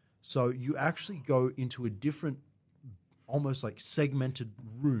 So you actually go into a different, almost like segmented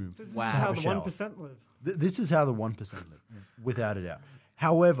room. So this to is have how a the shower. 1% live. This is how the 1% live, without a doubt.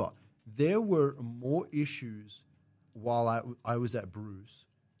 However, there were more issues while I was at Bruce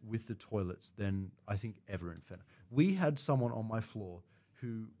with the toilets than I think ever in Fenner. We had someone on my floor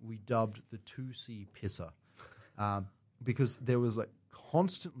who we dubbed the 2C pisser because there was like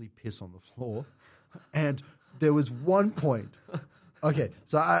constantly piss on the floor, and there was one point. Okay,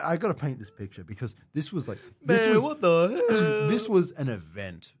 so I got to paint this picture because this was like What the hell? this was an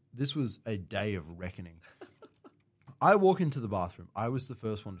event. This was a day of reckoning. I walk into the bathroom. I was the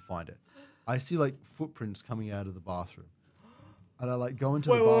first one to find it. I see like footprints coming out of the bathroom, and I like go into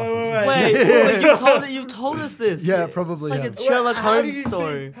the bathroom. Wait, you've told us this. Yeah, probably. It's like have. a Sherlock How do Holmes you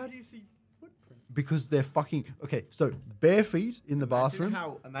story. How do you see footprints? Because they're fucking okay. So bare feet in the bathroom.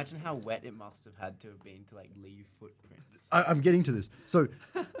 Imagine how wet it must have had to have been to like leave footprints. I'm getting to this. So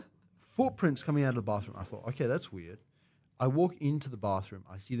footprints coming out of the bathroom. I thought, okay, that's weird. I walk into the bathroom.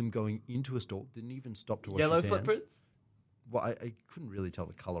 I see them going into a stall. Didn't even stop to wash Yellow his hands. footprints? Well, I couldn't really tell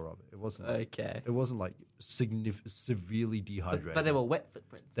the color of it. It wasn't. Okay. It wasn't like severely dehydrated. But they were wet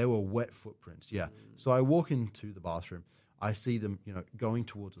footprints. They were wet footprints. Yeah. So I walk into the bathroom. I see them, going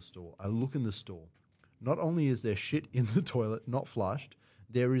towards a stall. I look in the stall. Not only is there shit in the toilet, not flushed,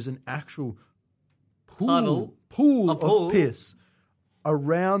 there is an actual pool of piss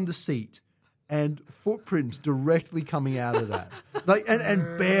around the seat and footprints directly coming out of that. Like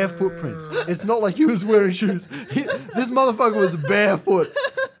and bare footprints. It's not like he was wearing shoes. This motherfucker was barefoot.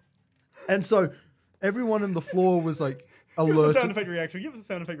 And so everyone on the floor was like Give us a sound alerted. effect reaction. Give us a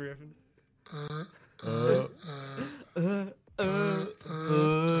sound effect reaction.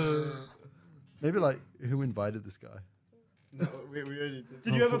 Maybe like who invited this guy? No, we already did.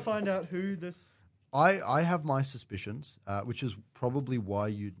 Did you ever find out who this? I have my suspicions, which is probably why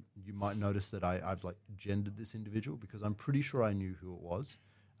you might notice that I've like gendered this individual, because I'm pretty sure I knew who it was,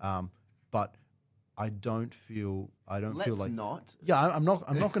 but I don't feel like not. Yeah, I'm not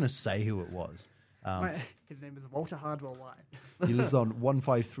going to say who it was. His name is Walter Hardwell White. He lives on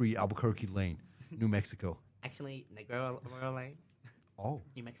 153 Albuquerque Lane, New Mexico. Actually, Negro Royal Lane, Oh,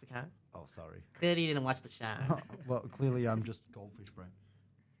 New Mexico. oh, sorry. Clearly, you didn't watch the show. Well, clearly I'm just goldfish brain.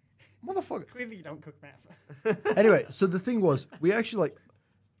 Motherfucker. Clearly, you don't cook math. Anyway, so the thing was, we actually like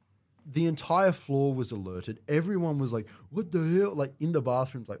the entire floor was alerted. Everyone was like, "What the hell?" Like in the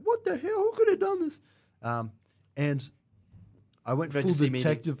bathrooms, like, "What the hell? Who could have done this?" And I went full Emergency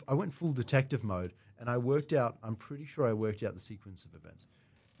detective. meeting. I went full detective mode, and I worked out. I'm pretty sure I worked out the sequence of events.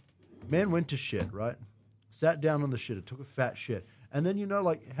 Man went to shit, right? Sat down on the shit. It took a fat shit, and then you know,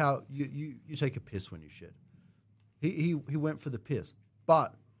 like how you take a piss when you shit. He went for the piss,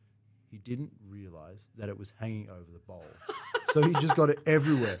 but he didn't realize that it was hanging over the bowl. So he just got it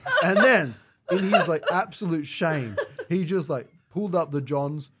everywhere. And then, in his like absolute shame, he just like pulled up the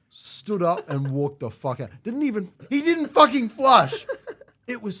johns, stood up and walked the fuck out. He didn't fucking flush.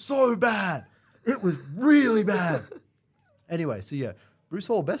 It was so bad. It was really bad. Anyway, so yeah, Bruce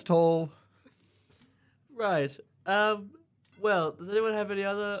Hall, best hall. Right. Well, does anyone have any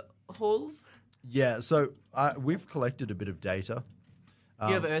other halls? Yeah, so we've collected a bit of data.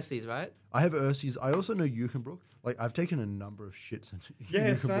 You have Ursies, right? I have Ursies. I also know Eukenbrook. Like, I've taken a number of shits in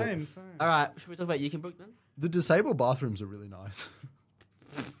Yeah, Eukenbrook. same. All right. Should we talk about Eukenbrook then? The disabled bathrooms are really nice.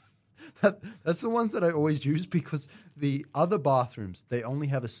 That's the ones that I always use, because the other bathrooms, they only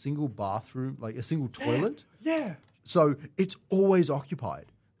have a single bathroom, like a single toilet. Yeah. So it's always occupied.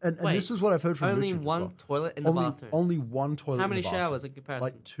 And Wait, this is what I've heard from Only Richard as one well. toilet in the bathroom. Only one toilet How in many the bathroom. showers in comparison?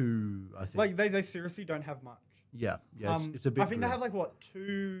 Like 2, I think. Like they seriously don't have much. yeah, it's a bit I think grim. they have like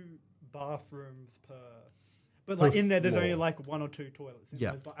 2 bathrooms per. But like in there, there's floor. only like 1 or 2 toilets.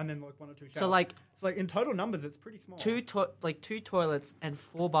 Yeah. And then like 1 or 2 showers. So like so like in total numbers, it's pretty small. two toilets and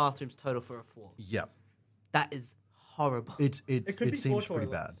 4 bathrooms total for a floor. Yeah. That is horrible. It could be seems 4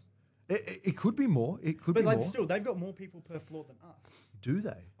 pretty bad. toilets. It could be more. It could But be like more. still, they've got more people per floor than us. Do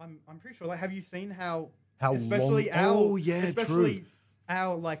they? I'm pretty sure. Like, have you seen how long? especially our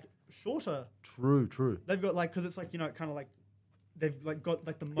like shorter? True. They've got like because it's like kind of like they've like got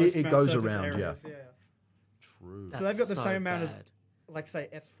like the most. It amount goes of surface around, areas, yeah. True. So they've got the That's same amount bad. as like say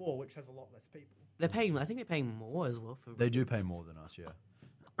S4, which has a lot less people. They're paying. I think they're paying more as well for. They do pay more than us, yeah.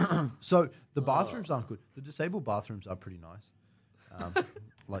 So the bathrooms aren't good. The disabled bathrooms are pretty nice.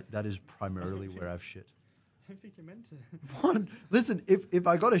 Like that is primarily where I've shit. I don't think you're meant to. One, listen, if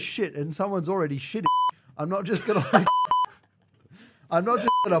I got a shit and someone's already shitting, I'm not just gonna like, I'm not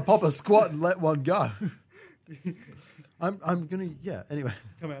just gonna pop a squat and let one go. I'm gonna Anyway,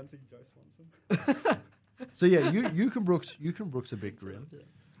 Come out and see Joe Swanson. so yeah, Eukenbrook's a bit grim.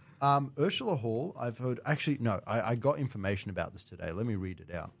 Ursula Hall, I've heard. Actually, no, I got information about this today. Let me read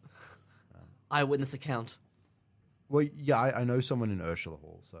it out. Eyewitness account. Well, yeah, I know someone in Ursula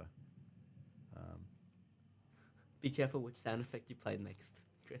Hall, so. Be careful which sound effect you play next,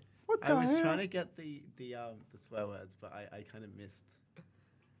 Chris. What I was trying to get the swear words, but I kind of missed.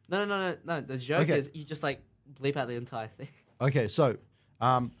 No. The joke Okay. is you just like bleep out the entire thing. Okay, so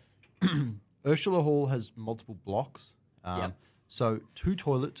Ursula Hall has multiple blocks. Yep. So 2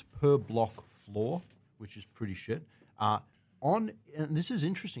 toilets per block floor, which is pretty shit. And this is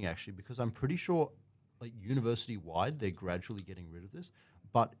interesting actually, because I'm pretty sure, like university wide, they're gradually getting rid of this.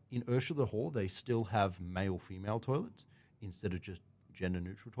 But in Ursula Hall, they still have male-female toilets instead of just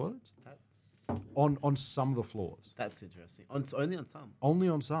gender-neutral toilets That's on some of the floors. that's interesting. Only on some. Only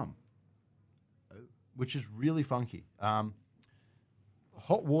on some. Oh. Which is really funky. Hot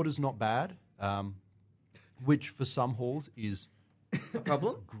water's not bad, which for some halls is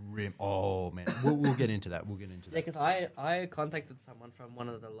Problem? grim. Oh, man. We'll get into that. Yeah, because I contacted someone from one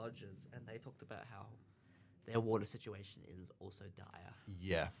of the lodges and they talked about how their water situation is also dire.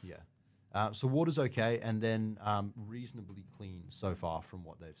 Yeah. So water's okay, and then reasonably clean so far from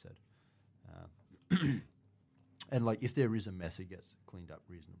what they've said. And like if there is a mess, it gets cleaned up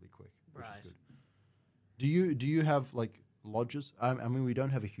reasonably quick, which Right. is good. Do you have like lodges? I mean, we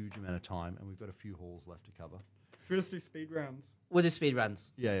don't have a huge amount of time, and we've got a few halls left to cover. Should we just do speed rounds? We'll do speed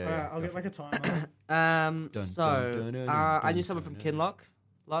runs. Yeah. Alright, I'll go get for like it. a timer. I knew someone from Kinloch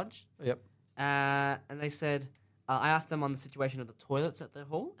Lodge, Yep. and they said I asked them on the situation of the toilets at their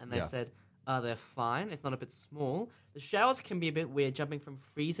hall, and they Yeah. said they're fine, if not a bit small. The showers can be a bit weird, jumping from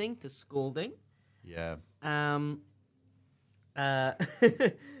freezing to scalding. Yeah.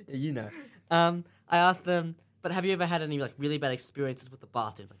 You know. I asked them, but have you ever had any like really bad experiences with the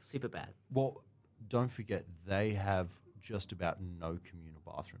bathrooms, like super bad? Well, don't forget, they have just about no communal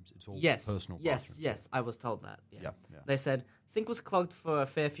bathrooms. It's all personal bathrooms. Yes, I was told that. Yeah. Yeah. They said sink was clogged for a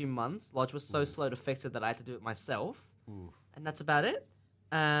fair few months. Lodge was so slow to fix it that I had to do it myself, Oof. and that's about it.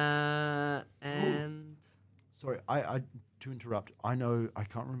 And Sorry, I to interrupt. I know I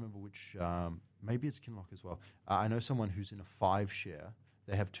can't remember which. Maybe it's Kinloch as well. I know someone who's in a 5 share.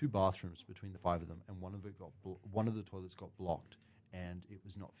 They have 2 bathrooms between the 5 of them, and one of the toilets got blocked, and it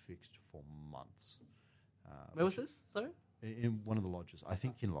was not fixed for months. where was this? Sorry. In one of the lodges, I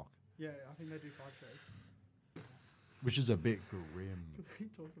think Kinloch, Yeah, I think they do 5 shows. which is a bit grim. Can we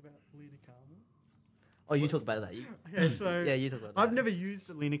talk about Lena Carmel? Oh, you talk about that. Okay, so Yeah, you talk about that. I've never used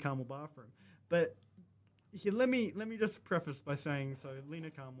a Lena Carmel bathroom, but here, let me just preface by saying, so Lena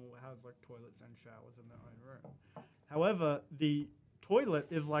Carmel has like toilets and showers in their own room. However, the toilet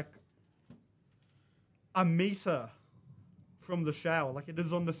is like a meter from the shower, like it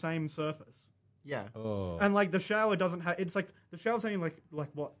is on the same surface, Yeah. Oh. and like the shower doesn't have. It's like the shower's only like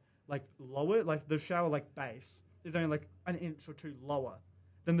what, like lower, like the shower like base is only like an inch or 2 lower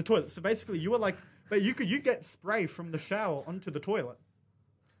than the toilet. So basically, you were like, but you get spray from the shower onto the toilet.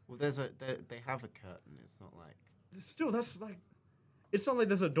 Well, they have a curtain. It's not like Still, that's like, it's not like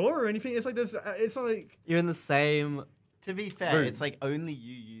there's a door or anything. It's like it's not like, You're in the same. to be fair, Room. it's like only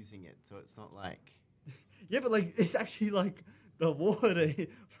you using it, so it's not like yeah, but like it's actually like the water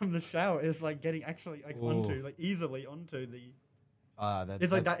from the shower is like getting actually like onto like easily onto the.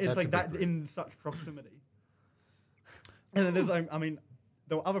 It's like that. It's like that in such proximity. And then there's I mean,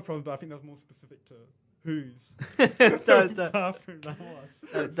 there were other problems, but I think that was more specific to whose don't bathroom that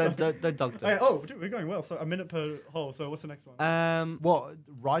was. don't dog them. Okay, oh, dude, we're going well. So a minute per hole. So what's the next one? Well,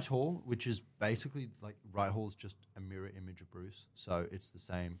 Right Hall, which is basically like Right Hall's just a mirror image of Bruce, so it's the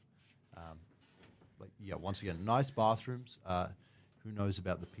same. Once again, nice bathrooms. Who knows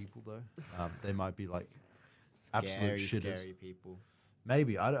about the people though? They might be like absolute shitters. scary people.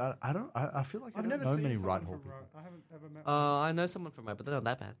 Maybe I don't. I feel like I've I don't never know seen many someone Right from Hall people. I haven't ever met. I know someone from Right, but they're not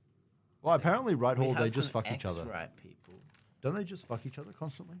that bad. Well, apparently Right We Hall have they just some fuck each other. ex-right people. Don't they just fuck each other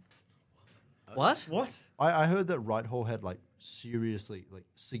constantly? What? What? I heard that Right Hall had like seriously like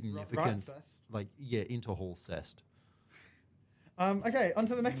significant Right cest. inter-hall cest. Okay, on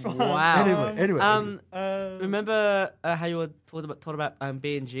to the next one. Wow. Anyway. Remember how you were taught about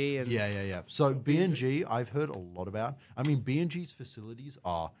B&G and Yeah. So B&G, I've heard a lot about. I mean, B&G's facilities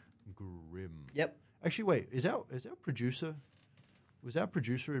are grim. Yep. Actually, wait, was our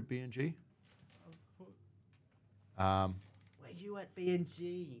producer at B&G? Were you at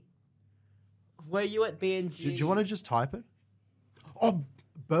B&G? Were you at B&G? Do you want to just type it? Oh,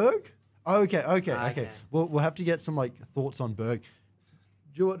 Berg? Okay. We'll have to get some like thoughts on Berg.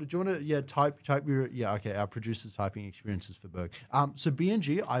 Do you want to type your our producer's typing experiences for Berg. So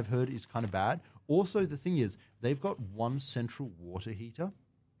B&G I've heard is kind of bad. Also the thing is they've got one central water heater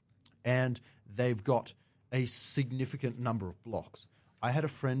and they've got a significant number of blocks. I had a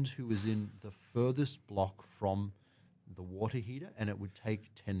friend who was in the furthest block from the water heater and it would take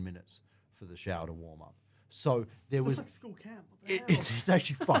 10 minutes for the shower to warm up. So there was It's like school camp. What the hell? it's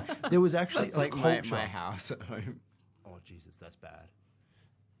actually fun. There was actually It's a like culture. my house at home. Oh Jesus, that's bad.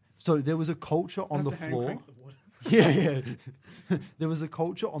 So there was a culture on the Have to hand floor. crank the water. Yeah. There was a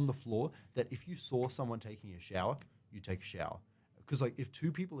culture on the floor that if you saw someone taking a shower, you take a shower. Because like if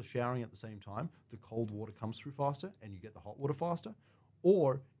 2 people are showering at the same time, the cold water comes through faster and you get the hot water faster.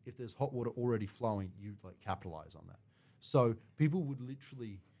 Or if there's hot water already flowing, you like capitalize on that. So people would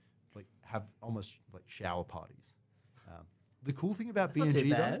literally like have almost like shower parties. The cool thing about That's not too B&G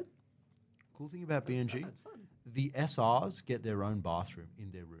though, bad. cool thing about B&G, That's fun. the SRs get their own bathroom in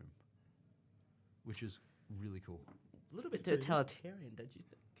their room, which is really cool. A little bit totalitarian, don't you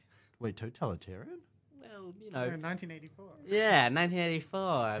think? Wait, totalitarian? Well, you Yeah, know. 1984. Yeah,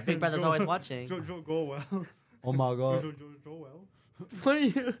 1984. Big Brother's always watching. George Orwell. Oh my god, George Orwell. What are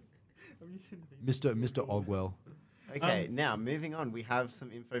you? Have you seen the Mr. Ogwell. Okay, now moving on, we have some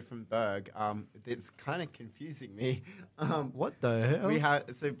info from Berg. It's kind of confusing me. What the hell?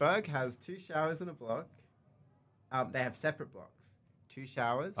 So Berg has 2 showers in a block. They have separate blocks, 2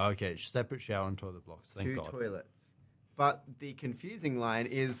 showers, Okay, separate shower and toilet blocks. Thank 2 God. toilets. But the confusing line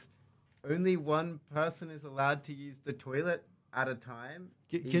is only one person is allowed to use the toilet at a time,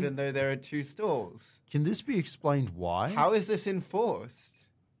 even though there are 2 stalls. Can this be explained why? How is this enforced?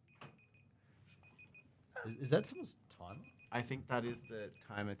 Is that someone's timer? I think that is the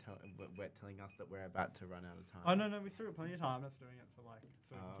timer we're telling us that we're about to run out of time. Oh no, we still got plenty of time. That's doing it for like.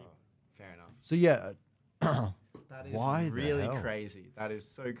 So we can keep. Fair enough. So yeah, That is why the really hell? crazy. That is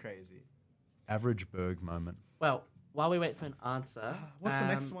so crazy. average Berg moment. Well, while we wait for an answer, What's the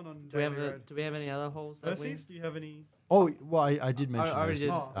next one on do we Daily have Road? do we have any other holes? That we... Percy's, do you have any? Oh, well, I did mention already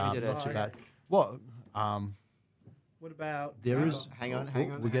those. did. We did it. That's too Oh, bad. okay. Well, What about? there is. Hang on.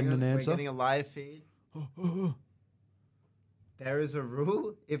 We're getting an answer. We're getting a live feed. There is a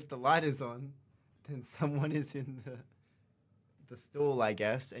rule. If the light is on, then someone is in the stall, I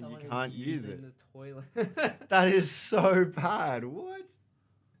guess, and Someone you is can't use using it. the toilet. That is so bad. What?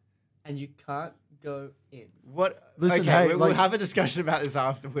 And you can't go in. What? Listen, okay, hey, we'll like- have a discussion about this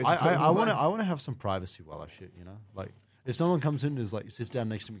afterwards. I want to have some privacy while I shit. You know, like if someone comes in and is like sits down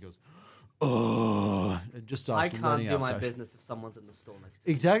next to me, and goes, oh, and just I starts can't letting do out my facts. business if someone's in the store next to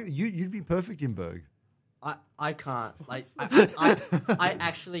me. Exactly. You'd be perfect in Berg. I can't. Like I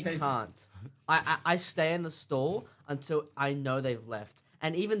actually can't. I stay in the store until I know they've left.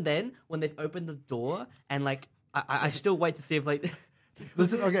 And even then, when they've opened the door and like I still wait to see if like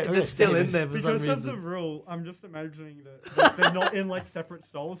Listen, okay, if they're still in there for some Because of reason. the rule, I'm just imagining that they're not in like separate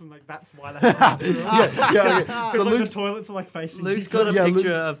stalls, and like that's why they have the rule. yeah, okay. So So like, Luke's, the toilets are like facing. Luke's each got a other. Yeah,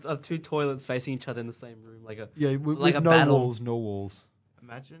 picture Luke's- of two toilets facing each other in the same room, like a with like a no battle. walls, no walls.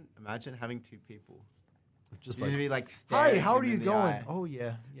 Imagine having two people. Just You'd like, be like, hey, staring how them are you in the going? eye. Oh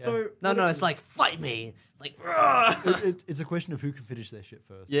yeah. So no, it's like fight me. It's like "Rah!" It's a question of who can finish their shit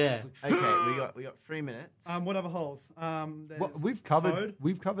first. Yeah. It's like, Okay, we got 3 minutes. what other holes? well, There's we've covered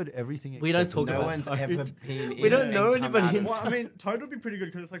Toad. everything. We don't except for talk No about one's Toad. ever been. We don't in know and come anybody out in of- Well, I mean, Toad would be pretty good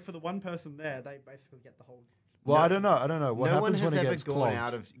because it's like for the one person there, they basically get the whole. Well, No- I don't know. What no one happens has when it ever gets gone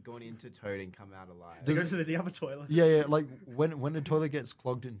clogged? gone into Toad and come out alive. They Does go to the other toilet. Yeah. Like when the toilet gets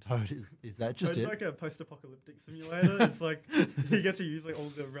clogged in Toad, is that just It's it? like a post-apocalyptic simulator. It's like you get to use like all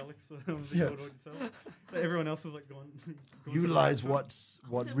the relics of the Yeah. world itself. But everyone else is like gone. gone to the Utilize restaurant.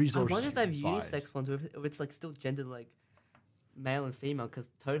 what I resources. wonder if they have you can find. unisex ones with it's like still gendered like male and female because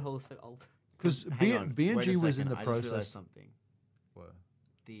Toad Hole is so old. Because Hang on, wait a BNG was in second, the I just realized process. something. What?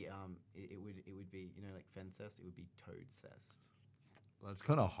 The it would be like Fencest. It would be Toadcest. That's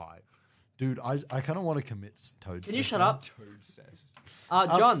kind of high, dude. I kind of want to commit Toad. Can you shut up? Toadcest.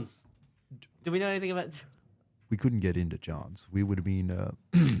 Johns. Do we know anything about? We couldn't get into John's. We would have been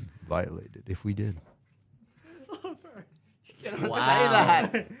violated if we did. Wow.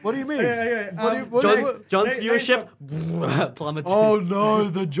 Say that. What do you mean? Okay, John's Name viewership plummeted. Oh no,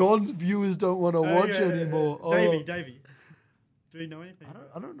 the John's viewers don't want to watch yeah, anymore. Oh. Davey. Do you know anything?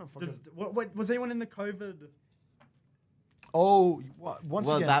 I don't know if I can... What was anyone in the COVID? once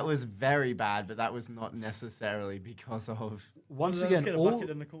Well, again, that was very bad, but that was not necessarily because of. once Let's again, get a bucket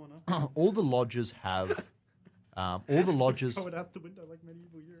in the corner. all the lodges have, all the lodges. Throw it out the window like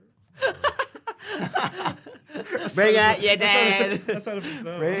medieval Europe. Bring out your dad. That's out of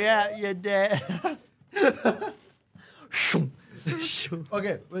observer. Bring out your dad.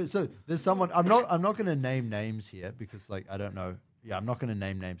 Okay, wait, so there's someone. I'm not going to name names here because like I don't know. Yeah, I'm not going to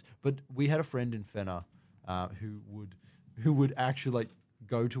name names. But we had a friend in Fenner who would actually like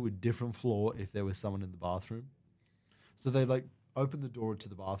go to a different floor if there was someone in the bathroom. So they like open the door to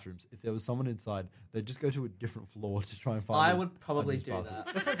the bathrooms. If there was someone inside, they'd just go to a different floor to try and find. I a- would probably unused do bathroom.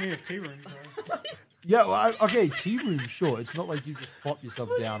 that. That's like me with tea rooms. Though. Yeah, well, okay, tea room, sure. It's not like you just plop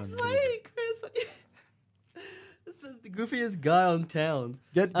yourself down in the middle. of it. Wait, Chris. This was the goofiest guy on town.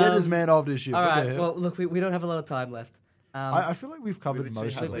 Get this man off this shit. All What the right. hell? Well, look, we don't have a lot of time left. I feel like we've covered literally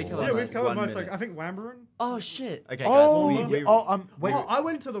most have of like it. one- Yeah, we've covered 1 most. minute. Like I think Wambaran. Oh shit. Okay, Oh, guys. wait. Well, I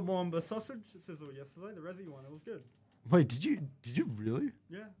went to the Wamba sausage sizzle yesterday, the Resi one. It was good. Wait, did you really?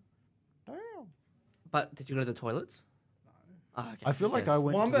 Yeah. Damn. But did you go to the toilets? Oh, okay. I feel like Yeah. I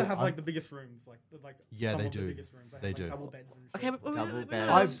went. Wamba to have like the biggest rooms, like Yeah, some they of do. The biggest rooms. They have, do. Like, double beds and Okay, shit. but Double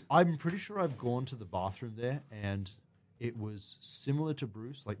bed. I'm pretty sure I've gone to the bathroom there, and it was similar to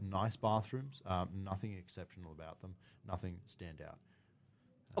Bruce, like nice bathrooms. Nothing exceptional about them. Nothing stand out.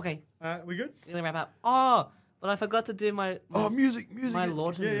 Okay, We good? we're gonna wrap up. Oh, but I forgot to do my Music. my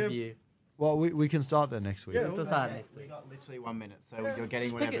Lawton Yeah, yeah. review. Well, we can start that next week. Yeah, Let's well, start Okay, next we week. got literally 1 minute, so you're getting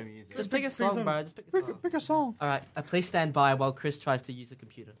Just pick whatever it. music. Just pick a song, song. bro. Just pick a song. Pick a song. All right. Please stand by while Chris tries to use the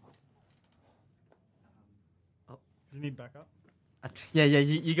computer. Do you need backup? Yeah.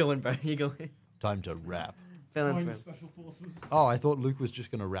 You go in, bro. You go in. Time to rap. Fill in Join for the him. special forces. Oh, I thought Luke was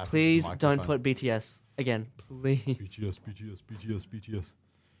just gonna rap. into the Please don't microphone. put BTS again, please. BTS.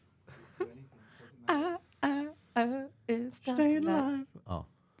 It's just Stay like- alive. Oh.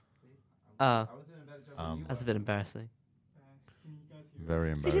 I was doing a better job than you That's a bit embarrassing. Can you guys hear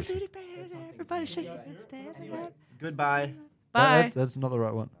Very embarrassing. Everybody shake your head, stand up. Goodbye. Bye. That's not the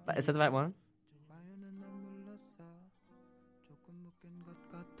right one. Is that the right one?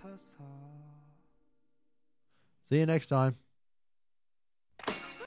 See you next time.